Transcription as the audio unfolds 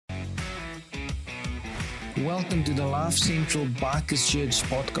Welcome to the Life Central Bikers Church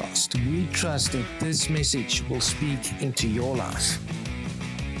podcast. We trust that this message will speak into your life.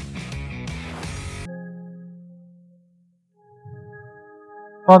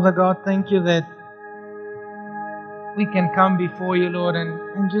 Father God, thank you that we can come before you, Lord,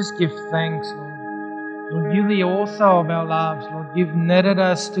 and just give thanks, Lord. Lord, you're the author of our lives, Lord. You've knitted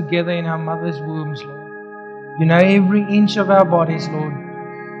us together in our mother's wombs, Lord. You know every inch of our bodies, Lord.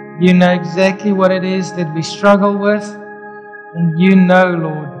 You know exactly what it is that we struggle with. And you know,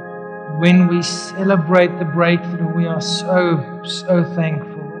 Lord, when we celebrate the breakthrough, we are so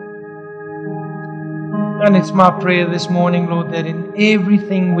thankful. And it's my prayer this morning, Lord, that in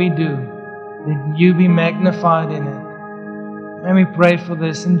everything we do, that you be magnified in it. And we pray for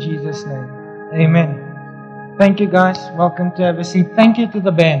this in Jesus' name. Amen. Thank you, guys. Welcome to have a seat. Thank you to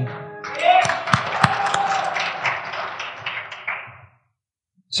the band.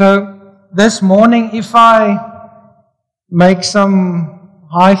 So this morning, if I make some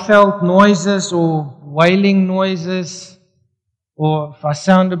high-felt noises or wailing noises, or if I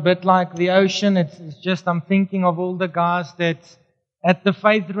sound a bit like the ocean, it's just I'm thinking of all the guys that's at the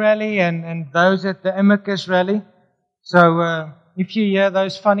Faith Rally and those at the Amicus Rally. So if you hear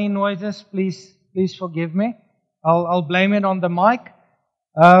those funny noises, please forgive me. I'll blame it on the mic.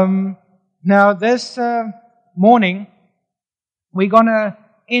 Now this morning, we're going to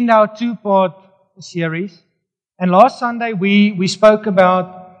end our two-part series. And last Sunday, we spoke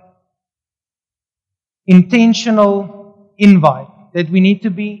about intentional invite, that we need to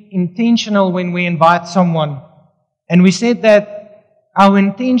be intentional when we invite someone. And we said that our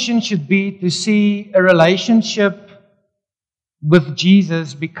intention should be to see a relationship with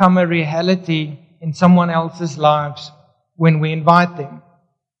Jesus become a reality in someone else's lives when we invite them.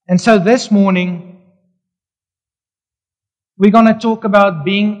 And so this morning, we're going to talk about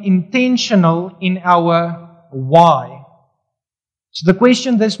being intentional in our why. So the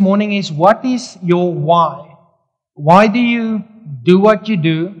question this morning is, what is your why? Why do you do what you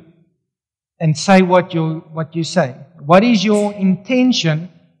do and say what you say? What is your intention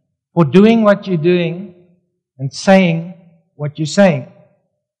for doing what you're doing and saying what you're saying?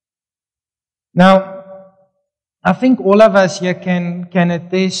 Now, I think all of us here can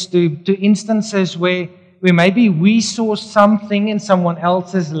attest to instances where maybe we saw something in someone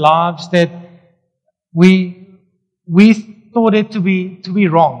else's lives that we thought it to be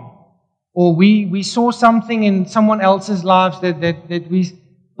wrong, or we saw something in someone else's lives that we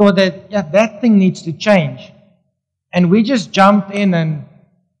thought that thing needs to change, and we just jumped in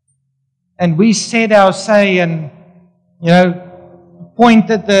and we said our say and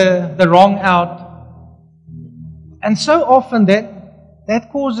pointed the wrong out, and so often that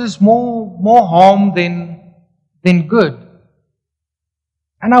causes more harm than good.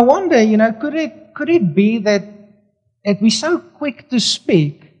 And I wonder, could it be that we're so quick to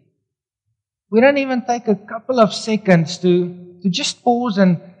speak, we don't even take a couple of seconds to just pause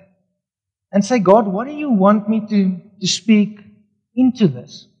and say, God, what do you want me to speak into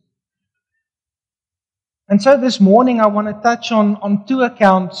this? And so this morning I want to touch on two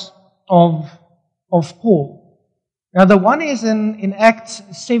accounts of Paul. Now the one is in Acts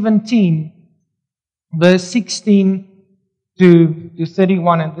 17, verse 16 to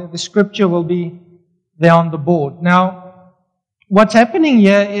 31, and the scripture will be there on the board. Now, what's happening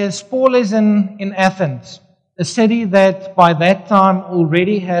here is Paul is in Athens, a city that by that time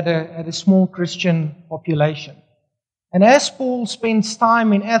already had a small Christian population. And as Paul spends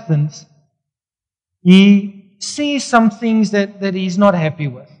time in Athens, he sees some things that he's not happy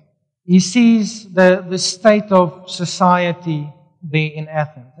with. He sees the state of society there in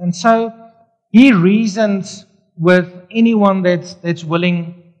Athens. And so he reasons with anyone that's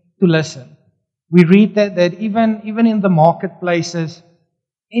willing to listen. We read that even in the marketplaces,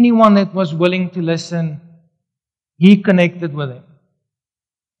 anyone that was willing to listen, he connected with him.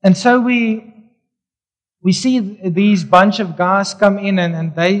 And so we see these bunch of guys come in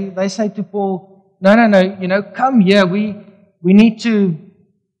and they say to Paul, no, come here. We need to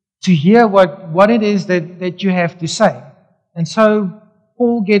hear what it is that you have to say. And so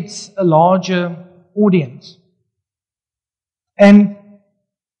Paul gets a larger audience. And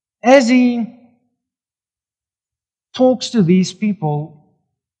as he talks to these people,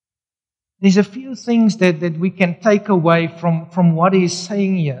 there's a few things that we can take away from what he's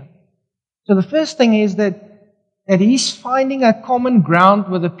saying here. So the first thing is that he's finding a common ground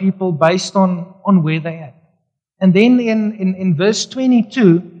with the people based on where they're at. And then in verse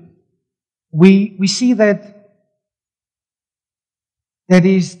 22, we see that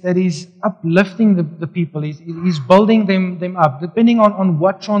is uplifting the people. He's building them up. Depending on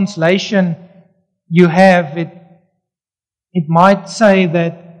what translation you have, it might say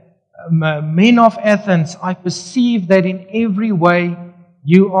that men of Athens, I perceive that in every way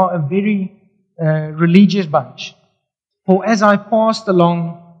you are a very religious bunch. For as I passed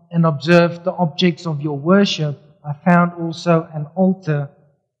along and observed the objects of your worship, I found also an altar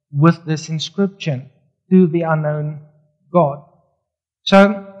with this inscription, to the unknown God.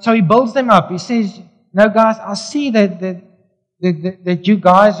 So he builds them up. He says, no guys, I see that you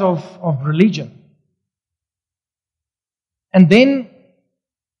guys of religion. And then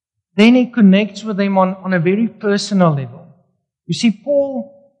he connects with them on a very personal level. You see,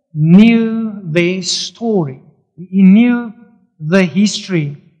 Paul knew their story. He knew the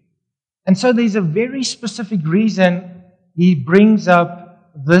history. And so there's a very specific reason he brings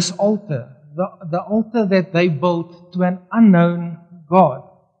up this altar. The altar that they built to an unknown God.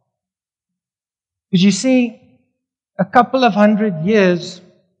 Because you see, a couple of 100 years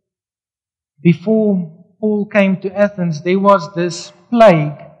before Paul came to Athens, there was this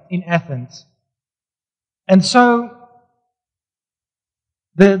plague in Athens. And so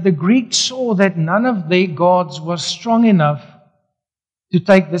the Greeks saw that none of their gods was strong enough to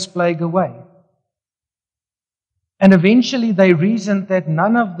take this plague away. And eventually they reasoned that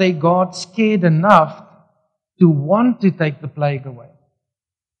none of their gods cared enough to want to take the plague away.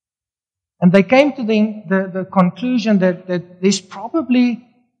 And they came to the conclusion that there's probably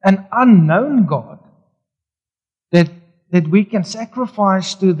an unknown God that we can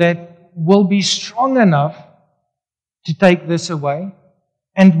sacrifice to, that will be strong enough to take this away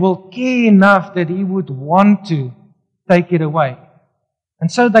and will care enough that He would want to take it away. And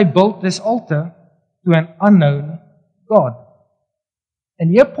so they built this altar to an unknown God.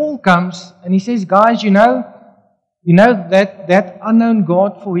 And here Paul comes and he says, guys, you know that unknown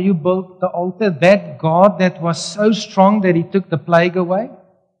God for you built the altar, that God that was so strong that He took the plague away,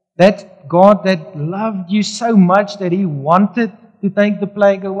 that God that loved you so much that He wanted to take the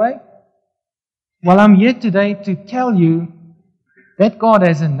plague away. Well, I'm here today to tell you that God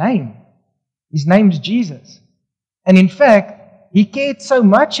has a name. His name's Jesus. And in fact, He cared so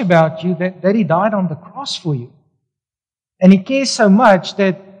much about you that He died on the cross for you. And He cares so much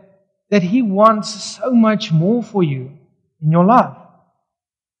that He wants so much more for you in your life.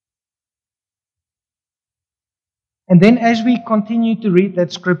 And then as we continue to read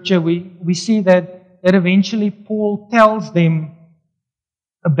that scripture, we see that eventually Paul tells them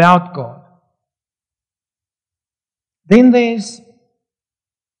about God. Then there's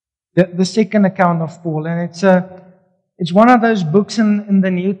the second account of Paul, and it's one of those books in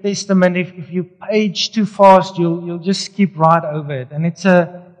the New Testament. If you page too fast, you'll just skip right over it. And it's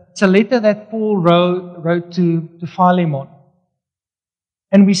a letter that Paul wrote to Philemon.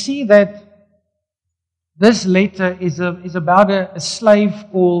 And we see that this letter is about a slave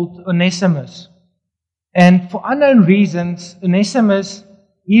called Onesimus. And for unknown reasons, Onesimus,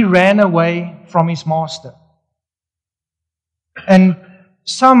 he ran away from his master. And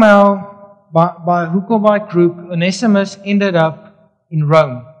somehow, by hook or by crook, Onesimus ended up in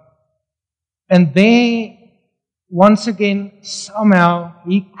Rome. And there, once again, somehow,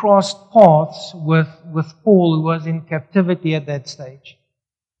 he crossed paths with Paul, who was in captivity at that stage.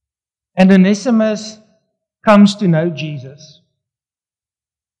 And Onesimus comes to know Jesus.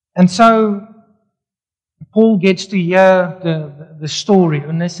 And so, Paul gets to hear the story,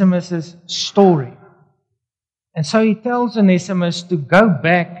 Onesimus' story. And so he tells Onesimus to go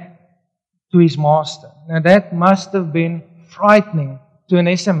back to his master. Now that must have been frightening to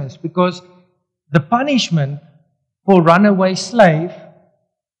Onesimus, because the punishment for runaway slave,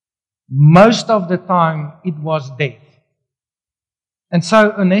 most of the time it was death. And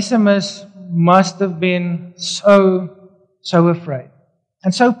so Onesimus must have been so afraid.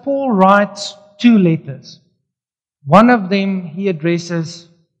 And so Paul writes 2 letters. One of them he addresses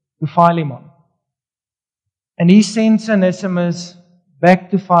to Philemon. And he sends Onesimus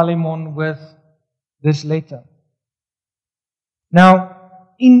back to Philemon with this letter. Now,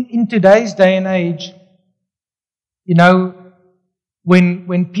 in today's day and age, you know,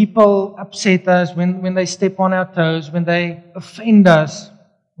 when people upset us, when they step on our toes, when they offend us,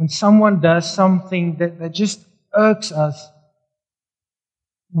 when someone does something that just irks us,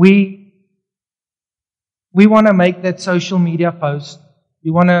 we want to make that social media post. We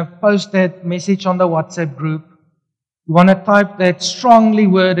want to post that message on the WhatsApp group. We want to type that strongly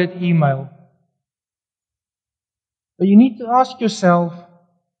worded email. But you need to ask yourself,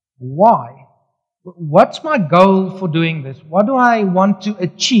 why? What's my goal for doing this? What do I want to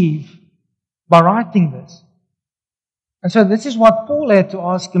achieve by writing this? And so this is what Paul had to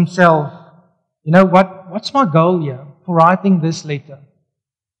ask himself. You know, what's my goal here for writing this letter?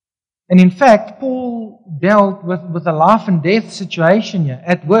 And in fact, Paul dealt with a life and death situation here.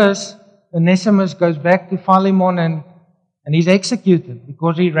 At worst, Onesimus goes back to Philemon and he's executed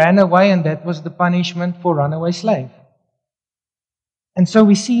because he ran away, and that was the punishment for runaway slave. And so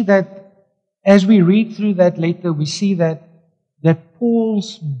we see that as we read through that letter, we see that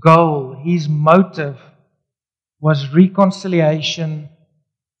Paul's goal, his motive, was reconciliation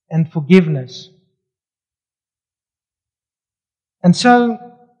and forgiveness. And so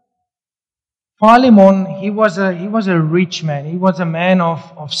Philemon, he was a rich man. He was a man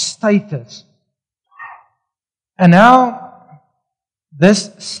of status. And now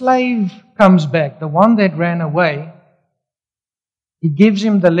this slave comes back, the one that ran away. He gives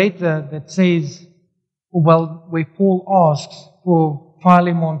him the letter that says, where Paul asks for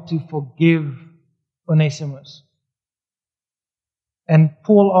Philemon to forgive Onesimus. And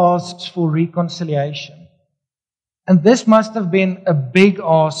Paul asks for reconciliation. And this must have been a big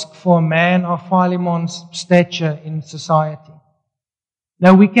ask for a man of Philemon's stature in society.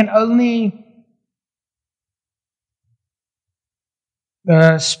 Now we can only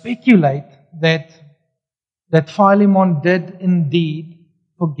speculate that Philemon did indeed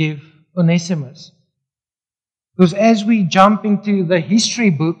forgive Onesimus. Because as we jump into the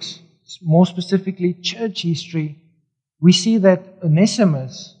history books, more specifically church history, we see that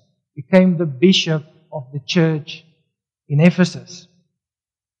Onesimus became the bishop of the church in Ephesus.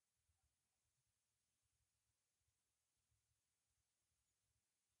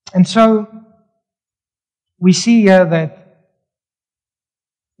 And so we see here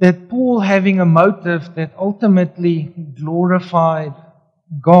that Paul, having a motive that ultimately glorified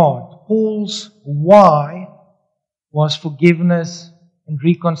God, Paul's why was forgiveness and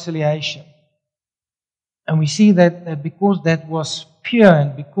reconciliation. And we see that because that was pure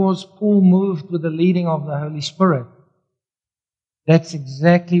and because Paul moved with the leading of the Holy Spirit, that's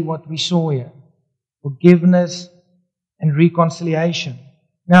exactly what we saw here. Forgiveness and reconciliation.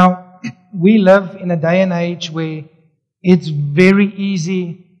 Now, we live in a day and age where it's very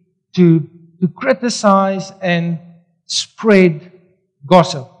easy to criticize and spread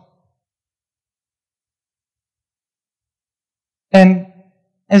gossip. And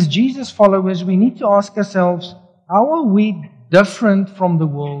as Jesus followers, we need to ask ourselves, how are we different from the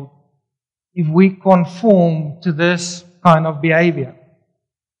world if we conform to this kind of behavior?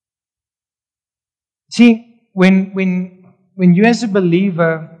 See, when you as a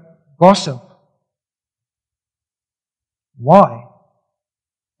believer gossip, why?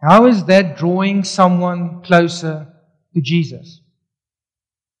 How is that drawing someone closer to Jesus?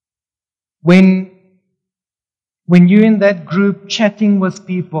 When you're in that group chatting with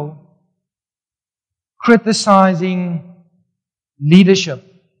people, criticizing leadership,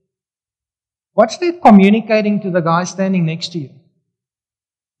 what's that communicating to the guy standing next to you?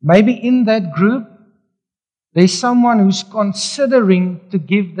 Maybe in that group, there's someone who's considering to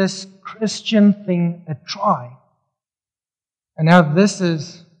give this Christian thing a try. And now this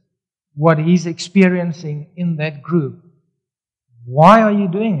is what he's experiencing in that group. Why are you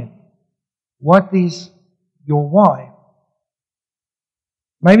doing it? What is your why?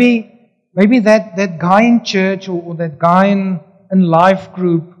 Maybe that guy in church or that guy in life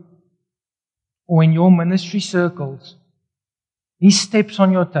group or in your ministry circles, he steps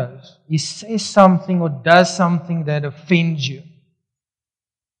on your toes. He says something or does something that offends you.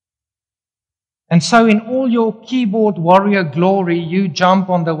 And so in all your keyboard warrior glory, you jump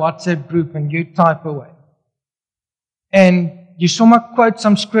on the WhatsApp group and you type away. And you quote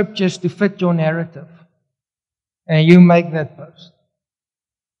some scriptures to fit your narrative. And you make that post.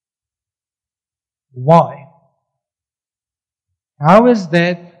 Why? How is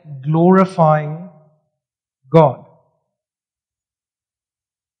that glorifying God?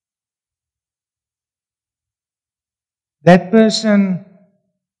 That person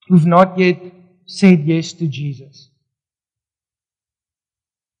who've not yet said yes to Jesus.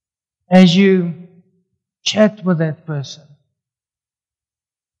 As you chat with that person,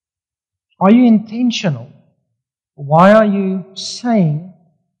 are you intentional? Why are you saying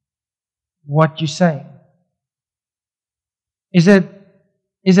what you're saying? Is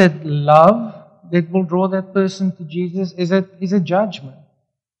it love that will draw that person to Jesus? Is it judgment?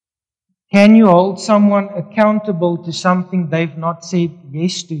 Can you hold someone accountable to something they've not said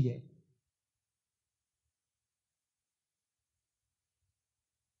yes to yet?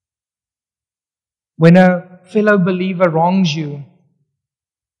 When a fellow believer wrongs you,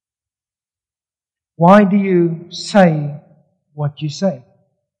 why do you say what you say?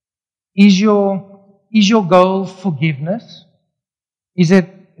 Is your goal forgiveness? Is it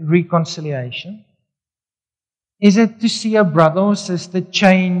reconciliation? Is it to see a brother or sister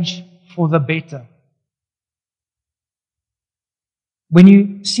change for the better. When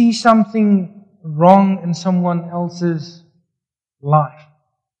you see something wrong in someone else's life,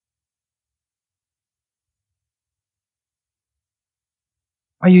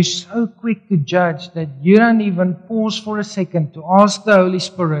 are you so quick to judge that you don't even pause for a second to ask the Holy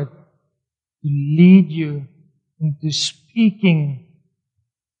Spirit to lead you into speaking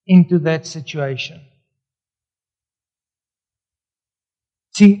into that situation?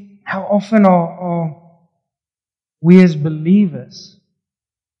 See, how often are we as believers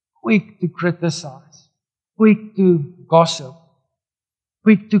quick to criticize, quick to gossip,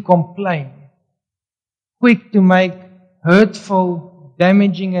 quick to complain, quick to make hurtful,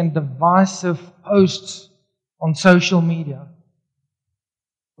 damaging and divisive posts on social media.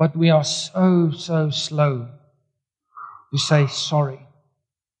 But we are so slow to say sorry.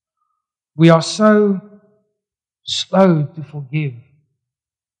 We are so slow to forgive.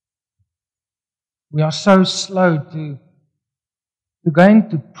 We are so slow to go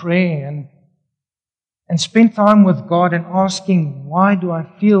into prayer and spend time with God and asking, why do I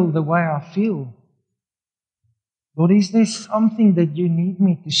feel the way I feel? Lord, is there something that you need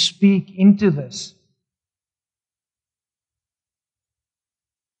me to speak into this?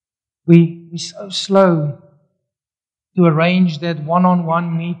 We're so slow to arrange that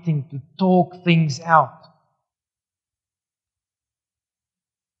one-on-one meeting to talk things out.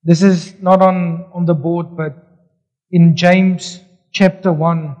 This is not on the board, but in James chapter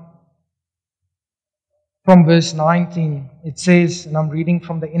 1, from verse 19, it says, and I'm reading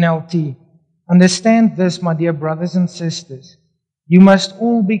from the NLT, "Understand this, my dear brothers and sisters. You must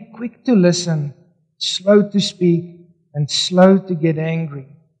all be quick to listen, slow to speak, and slow to get angry.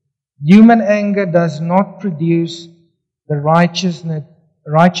 Human anger does not produce the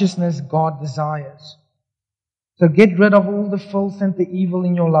righteousness God desires. So get rid of all the filth and the evil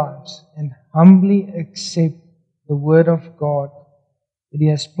in your lives and humbly accept the word of God that He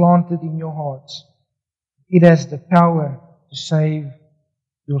has planted in your hearts. It has the power to save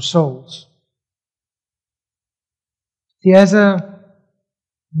your souls." See, as a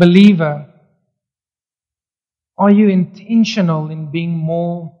believer, are you intentional in being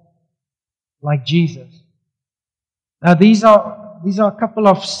more like Jesus? Now, these are a couple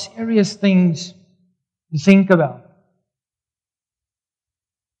of serious things to think about.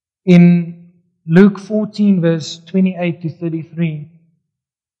 In Luke 14, verse 28 to 33,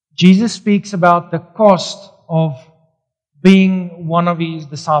 Jesus speaks about the cost of being one of His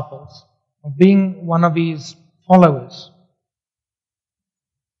disciples, of being one of His followers.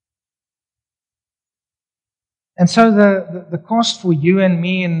 And so the cost for you and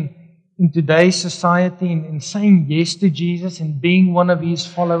me in today's society in saying yes to Jesus and being one of His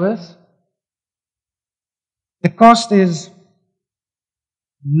followers, the cost is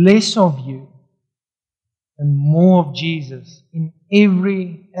less of you and more of Jesus in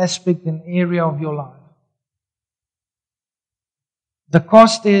every aspect and area of your life. The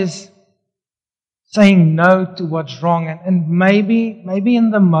cost is saying no to what's wrong. And maybe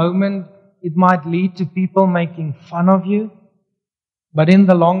in the moment it might lead to people making fun of you. But in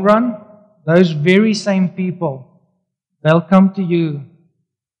the long run, those very same people, they'll come to you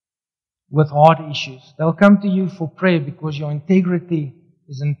with heart issues. They'll come to you for prayer because your integrity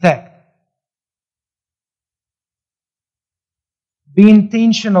is intact. Be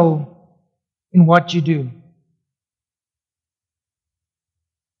intentional in what you do.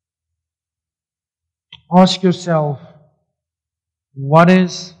 Ask yourself, what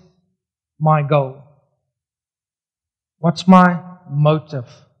is my goal? What's my motive?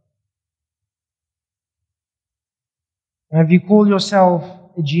 And if you call yourself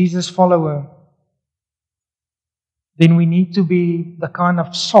a Jesus follower, then we need to be the kind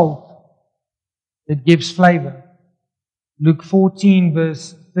of salt that gives flavor. Luke 14,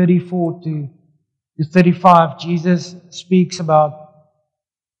 verse 34 to 35, Jesus speaks about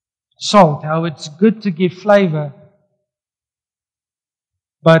salt, how it's good to give flavor,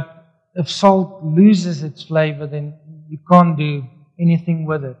 but if salt loses its flavor, then you can't do anything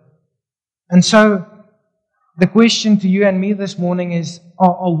with it. And so, the question to you and me this morning is,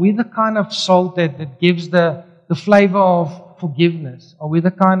 are we the kind of salt that gives the flavor of forgiveness? Are we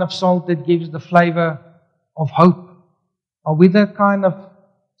the kind of salt that gives the flavor of hope? Are we the kind of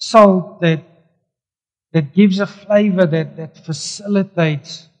salt that gives a flavor that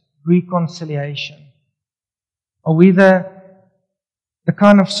facilitates reconciliation? Are we the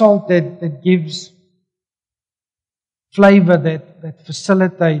kind of salt that gives flavor that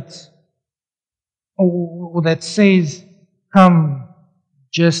facilitates or that says, come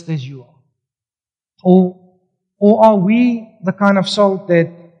just as you are? Or are we the kind of salt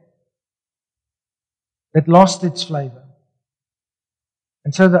that that lost its flavor.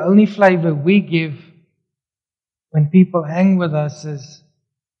 And so the only flavor we give when people hang with us is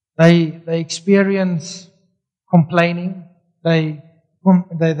they experience complaining, they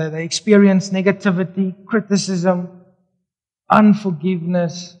experience negativity, criticism,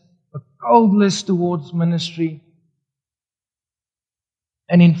 unforgiveness, a coldness towards ministry.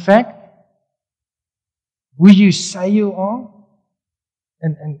 And in fact, who you say you are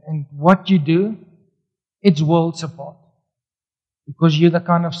and what you do, it's worlds apart. Because you're the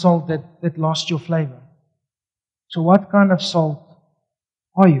kind of salt that lost your flavor. So what kind of salt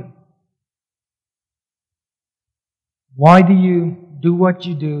are you? Why do you do what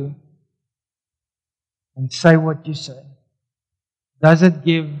you do and say what you say? Does it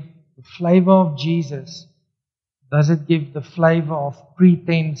give the flavor of Jesus? Does it give the flavor of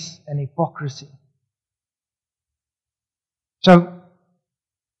pretense and hypocrisy? So,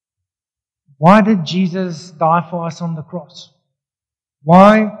 why did Jesus die for us on the cross?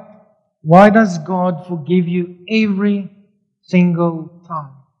 Why does God forgive you every single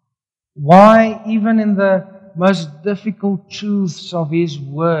time? Why, even in the most difficult truths of His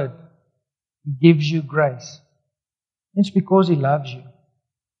Word, He gives you grace? It's because He loves you.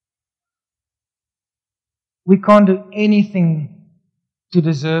 We can't do anything to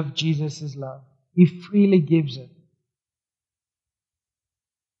deserve Jesus' love. He freely gives it.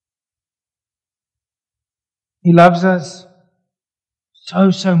 He loves us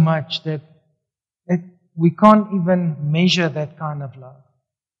so much that we can't even measure that kind of love.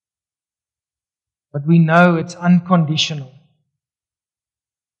 But we know it's unconditional.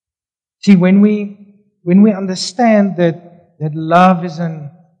 See, when we understand that love is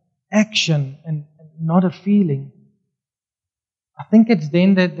an action and not a feeling, I think it's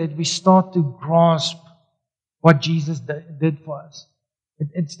then that we start to grasp what Jesus did for us.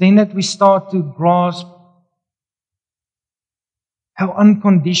 It's then that we start to grasp how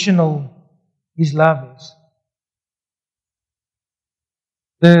unconditional His love is.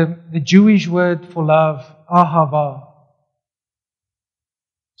 The Jewish word for love, ahava,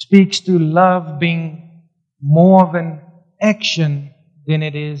 speaks to love being more of an action than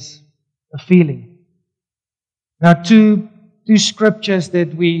it is a feeling. Now, two scriptures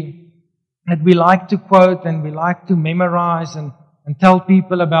that we like to quote and we like to memorize and tell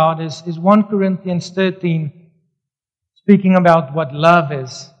people about is 1 Corinthians 13, speaking about what love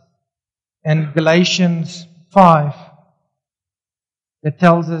is, and Galatians 5, that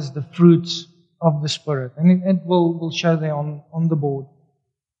tells us the fruits of the Spirit. And it will show there on the board.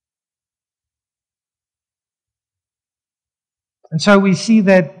 And so we see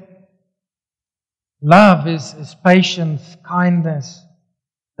that love is patience, kindness,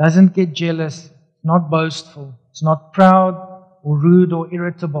 doesn't get jealous, not boastful, it's not proud or rude or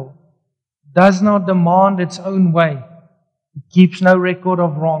irritable, does not demand its own way, it keeps no record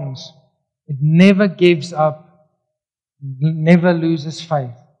of wrongs, it never gives up, never loses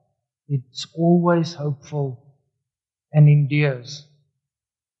faith, it's always hopeful and endures.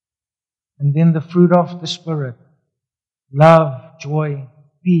 And then the fruit of the Spirit: love, joy,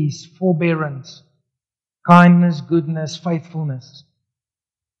 peace, forbearance, kindness, goodness, faithfulness,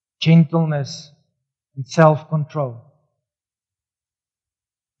 gentleness, and self-control.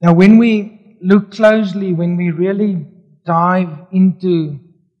 Now, when we look closely, when we really dive into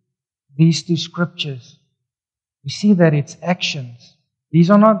these two scriptures, we see that it's actions. These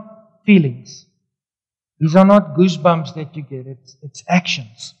are not feelings. These are not goosebumps that you get. It's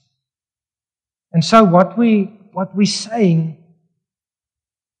actions. And so what we're saying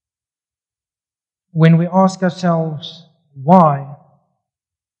when we ask ourselves why,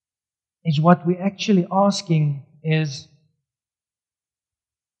 is what we're actually asking is,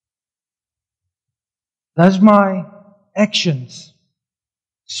 does my actions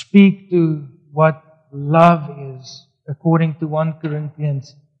speak to what love is according to 1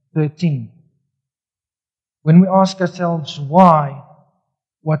 Corinthians 13? When we ask ourselves why,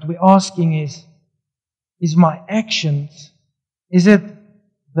 what we're asking is my actions, is it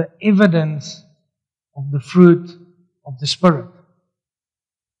the evidence of the fruit of the Spirit?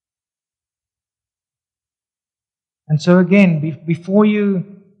 And so again, before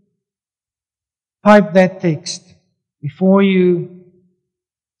you type that text, before you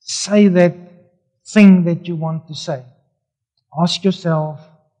say that thing that you want to say, ask yourself,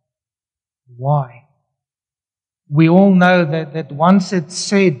 why? We all know that once it's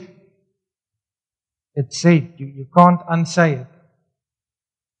said. You can't unsay it.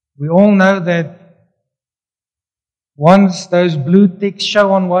 We all know that once those blue ticks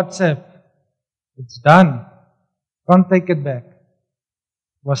show on WhatsApp, it's done. Can't take it back.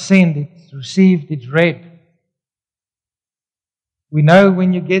 was sent, it's received, it's read. We know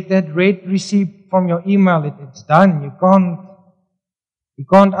when you get that read receipt from your email, it's done. You can't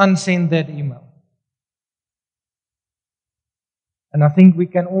unsend that email. And I think we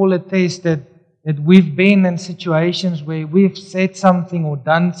can all attest that we've been in situations where we've said something or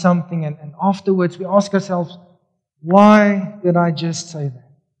done something, and afterwards we ask ourselves, why did I just say that?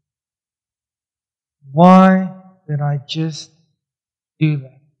 Why did I just do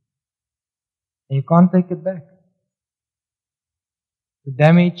that? And you can't take it back. The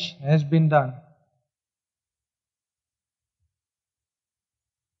damage has been done.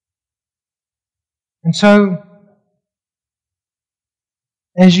 And so,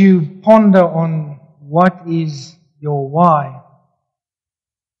 as you ponder on what is your why,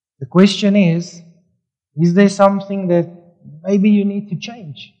 the question is there something that maybe you need to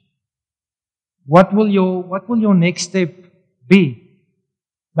change? What will your next step be?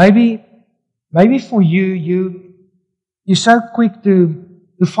 Maybe for you're so quick to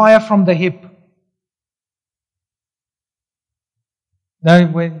fire from the hip. Now,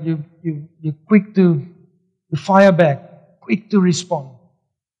 when you're quick to fire back, quick to respond.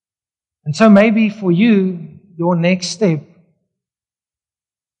 And so maybe for you, your next step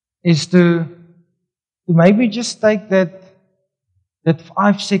is to maybe just take that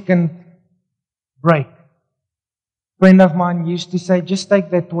 5-second break. A friend of mine used to say, just take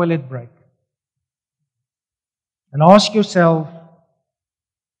that toilet break. And ask yourself,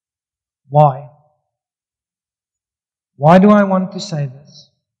 why? Why do I want to say this?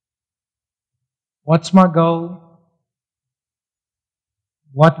 What's my goal?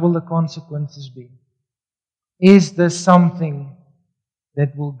 What will the consequences be? Is this something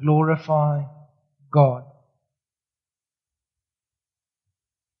that will glorify God?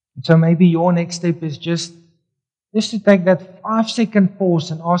 And so maybe your next step is just to take that 5-second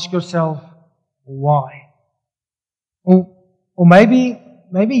pause and ask yourself, why? Or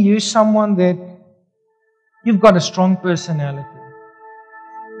maybe you're someone that you've got a strong personality.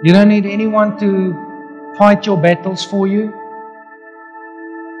 You don't need anyone to fight your battles for you.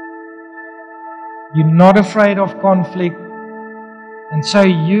 You're not afraid of conflict. And so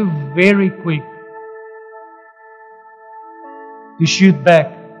you're very quick to shoot back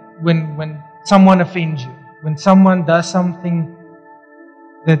when someone offends you. When someone does something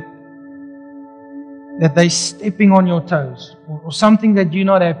that they're stepping on your toes, or something that you're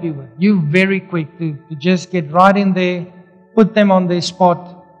not happy with. You're very quick to just get right in there, put them on their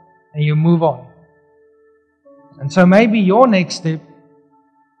spot, and you move on. And so maybe your next step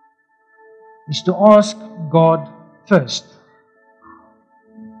is to ask God first.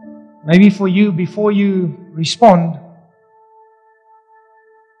 Maybe for you, before you respond,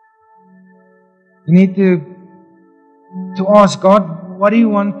 you need to ask God, what do you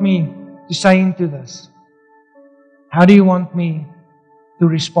want me to say into this? How do you want me to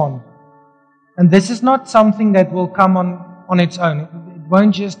respond? And this is not something that will come on its own. It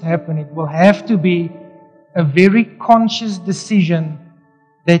won't just happen. It will have to be a very conscious decision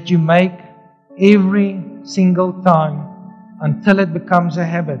that you make every single time until it becomes a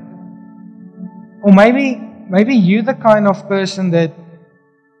habit. Or maybe you're the kind of person that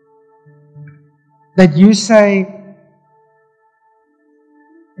you say,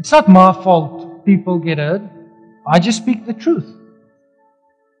 it's not my fault people get hurt. I just speak the truth.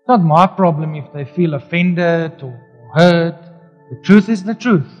 It's not my problem if they feel offended or hurt. The truth is the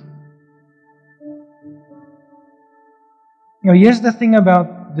truth. Here's the thing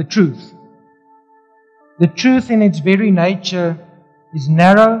about the truth. The truth in its very nature is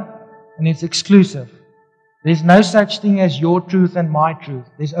narrow and it's exclusive. There's no such thing as your truth and my truth.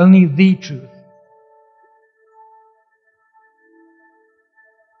 There's only the truth.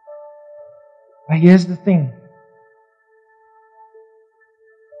 But here's the thing.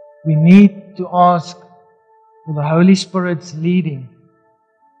 We need to ask for the Holy Spirit's leading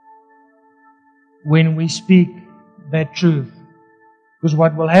when we speak that truth. Because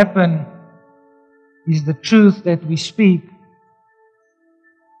what will happen is the truth that we speak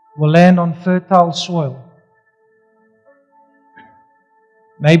will land on fertile soil.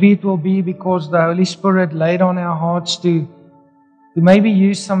 Maybe it will be because the Holy Spirit laid on our hearts to maybe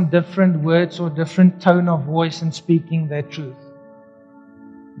use some different words or different tone of voice in speaking that truth.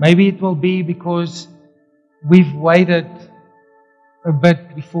 Maybe it will be because we've waited a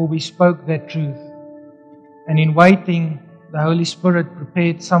bit before we spoke that truth. And in waiting, the Holy Spirit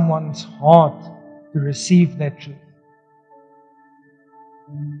prepared someone's heart to receive that truth.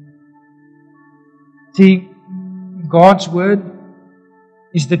 See, God's Word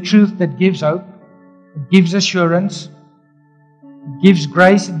is the truth that gives hope, it gives assurance, It gives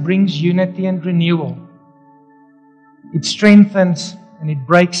grace, it brings unity and renewal. It strengthens and it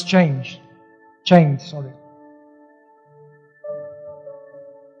breaks chains.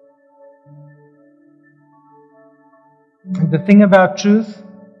 And the thing about truth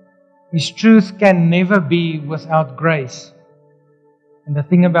is truth can never be without grace. And the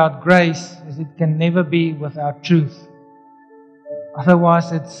thing about grace is it can never be without truth.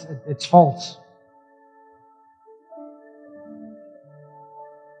 Otherwise, it's false.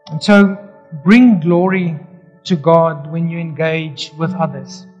 And so, bring glory to God when you engage with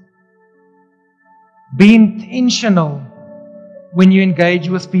others. Be intentional when you engage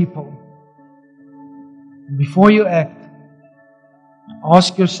with people. Before you act,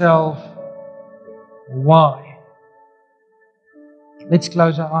 ask yourself, why? Let's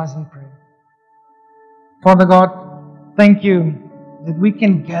close our eyes and pray. Father God, thank you that we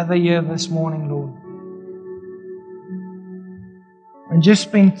can gather here this morning, Lord, and just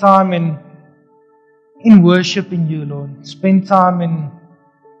spend time in worshiping you, Lord. Spend time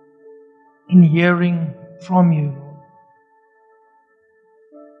in hearing from you,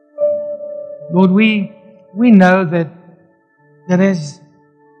 Lord. Lord, we know that as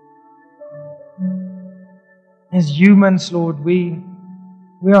humans, Lord, we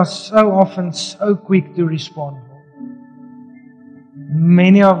are so often so quick to respond, Lord.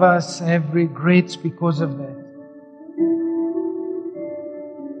 Many of us have regrets because of that.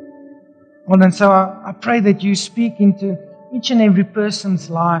 Lord, and so I pray that you speak into each and every person's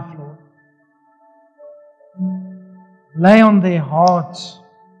life, Lord. Lay on their hearts,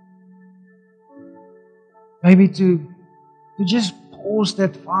 maybe to just pause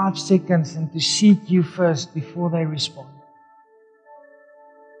that 5 seconds and to seek you first before they respond.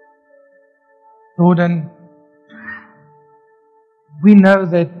 Lord, and we know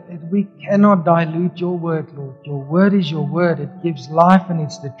that we cannot dilute your word, Lord. Your word is your word. It gives life and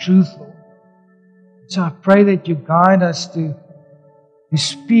it's the truth, Lord. So I pray that you guide us to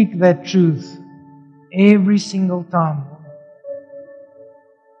speak that truth every single time, Lord.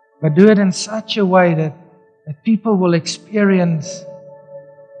 But do it in such a way that people will experience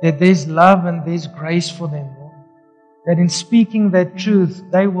that there's love and there's grace for them, Lord. That in speaking that truth,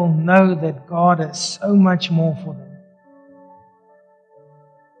 they will know that God has so much more for them.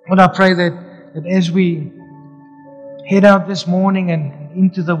 Lord, I pray that as we head out this morning and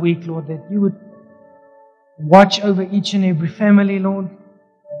into the week, Lord, that you would watch over each and every family, Lord.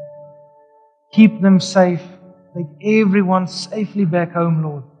 Keep them safe. Take everyone safely back home,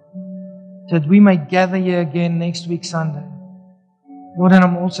 Lord, so that we may gather here again next week, Sunday. Lord, and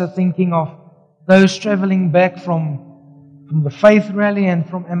I'm also thinking of those traveling back from the Faith Rally and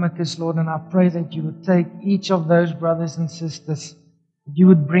from Amicus, Lord, and I pray that you would take each of those brothers and sisters, that you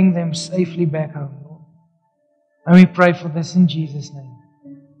would bring them safely back home, Lord. And we pray for this in Jesus' name.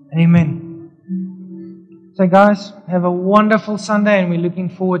 Amen. So guys, have a wonderful Sunday, and we're looking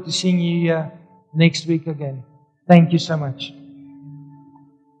forward to seeing you here next week again. Thank you so much.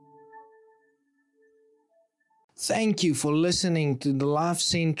 Thank you for listening to the Life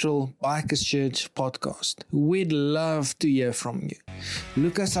Central Bikers Church podcast. We'd love to hear from you.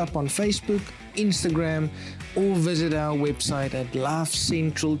 Look us up on Facebook, Instagram, or visit our website at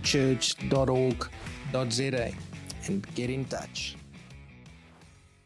lifecentralchurch.org.za and get in touch.